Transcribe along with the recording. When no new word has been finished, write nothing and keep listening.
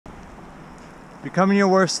Becoming your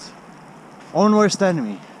own worst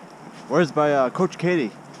enemy. Words by Coach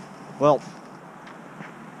Katie. Well,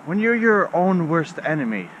 when you're your own worst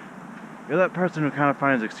enemy, you're that person who kind of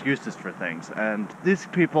finds excuses for things. And these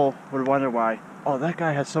people would wonder why, oh, that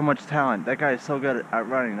guy has so much talent. That guy is so good at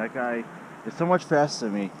running. That guy is so much faster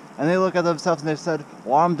than me. And they look at themselves and they said,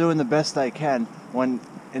 well, I'm doing the best I can, when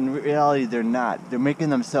in reality they're not. They're making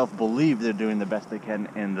themselves believe they're doing the best they can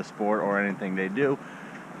in the sport or anything they do.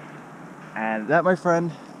 And that, my friend,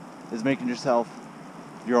 is making yourself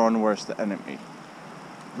your own worst enemy.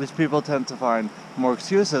 These people tend to find more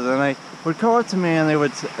excuses, and they would come up to me and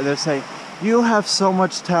they'd say, you have so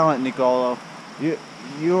much talent, Nicolo.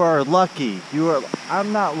 You are lucky.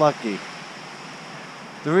 I'm not lucky.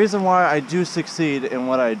 The reason why I do succeed in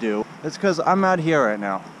what I do is because I'm out here right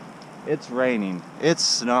now. It's raining. It's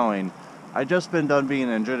snowing. I just been done being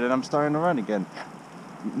injured and I'm starting to run again.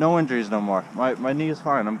 No injuries no more. My knee is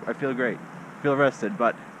fine. I feel great. I feel rested.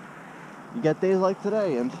 But you get days like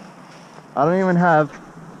today and I don't even have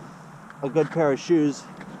a good pair of shoes.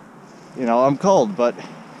 You know, I'm cold, but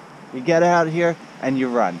you get out here and you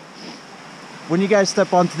run. When you guys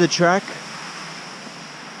step onto the track,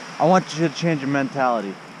 I want you to change your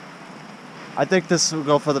mentality. I think this will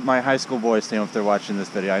go for my high school boys team if they're watching this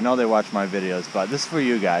video. I know they watch my videos, but this is for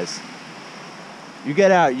you guys. You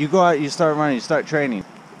get out, you go out, you start running, you start training.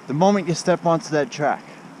 The moment you step onto that track,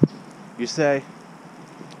 you say,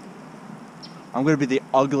 I'm going to be the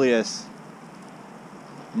ugliest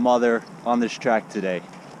mother on this track today.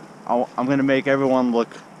 I'm going to make everyone look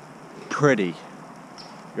pretty.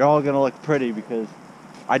 You're all going to look pretty because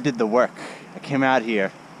I did the work. I came out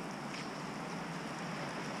here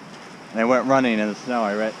and I went running in the snow.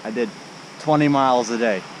 I did 20 miles a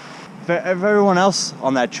day. If everyone else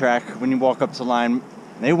on that track, when you walk up to line,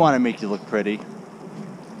 they want to make you look pretty,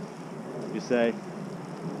 you say,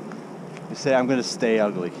 I'm going to stay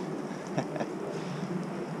ugly.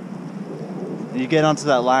 You get onto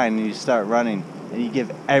that line and you start running and you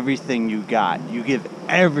give everything you got. You give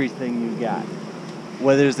everything you got.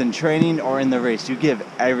 Whether it's in training or in the race, you give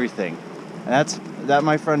everything. And that,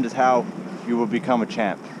 my friend, is how you will become a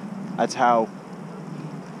champ. That's how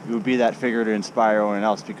you would be that figure to inspire everyone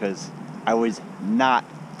else, because I was not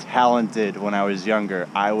talented when I was younger.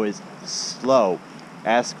 I was slow.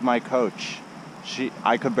 Ask my coach.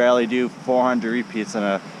 I could barely do 400 repeats in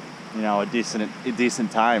a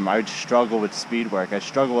decent time. I would struggle with speed work. I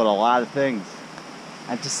struggle with a lot of things.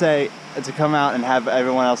 And to come out and have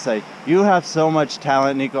everyone else say, you have so much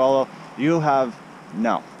talent, Nicolo.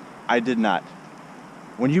 No, I did not.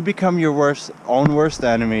 When you become your own worst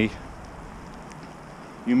enemy,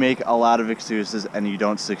 you make a lot of excuses and you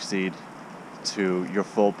don't succeed to your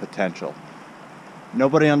full potential.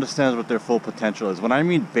 Nobody understands what their full potential is. When I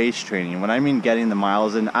mean base training, when I mean getting the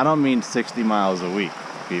miles in, I don't mean 60 miles a week,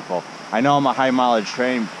 people. I know I'm a high mileage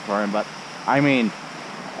training program, but I mean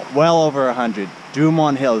well over 100. Do them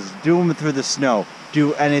on hills, do them through the snow,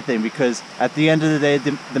 do anything, because at the end of the day,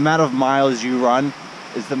 the amount of miles you run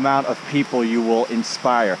is the amount of people you will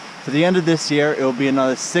inspire. For the end of this year, it will be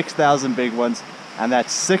another 6,000 big ones, and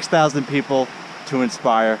that's 6,000 people to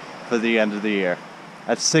inspire for the end of the year.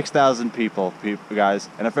 That's 6,000 people, guys.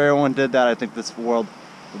 And if everyone did that, I think this world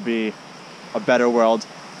would be a better world,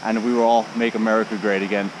 and we will all make America great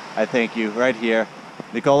again. I thank you right here,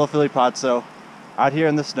 Nicolo Filipazzo, out here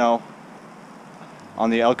in the snow on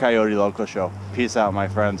the El Coyote Local Show. Peace out, my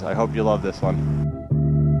friends. I hope you love this one.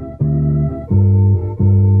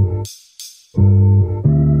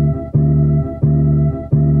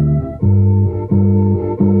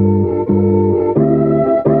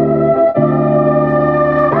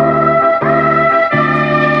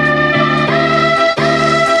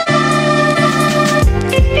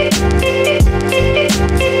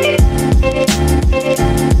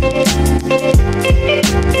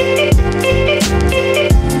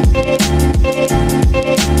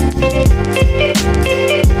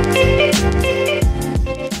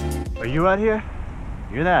 You out here?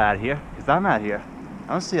 You're not out here, because I'm out here.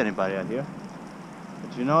 I don't see anybody out here.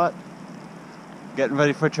 But you know what? Getting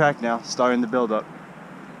ready for a track now, starting the build up.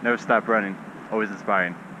 Never stop running, always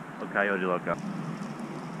inspiring. El Coyote Loco.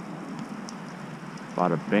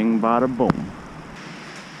 Bada bing, bada boom.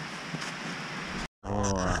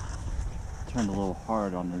 Turned a little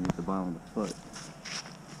hard underneath the bottom of the foot.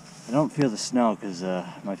 I don't feel the snow because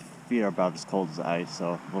my feet are about as cold as ice,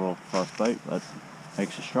 so a little frostbite, but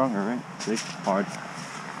makes you stronger, right? See? Hard.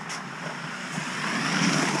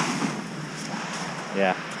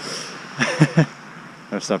 Yeah.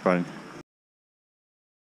 Never stop running.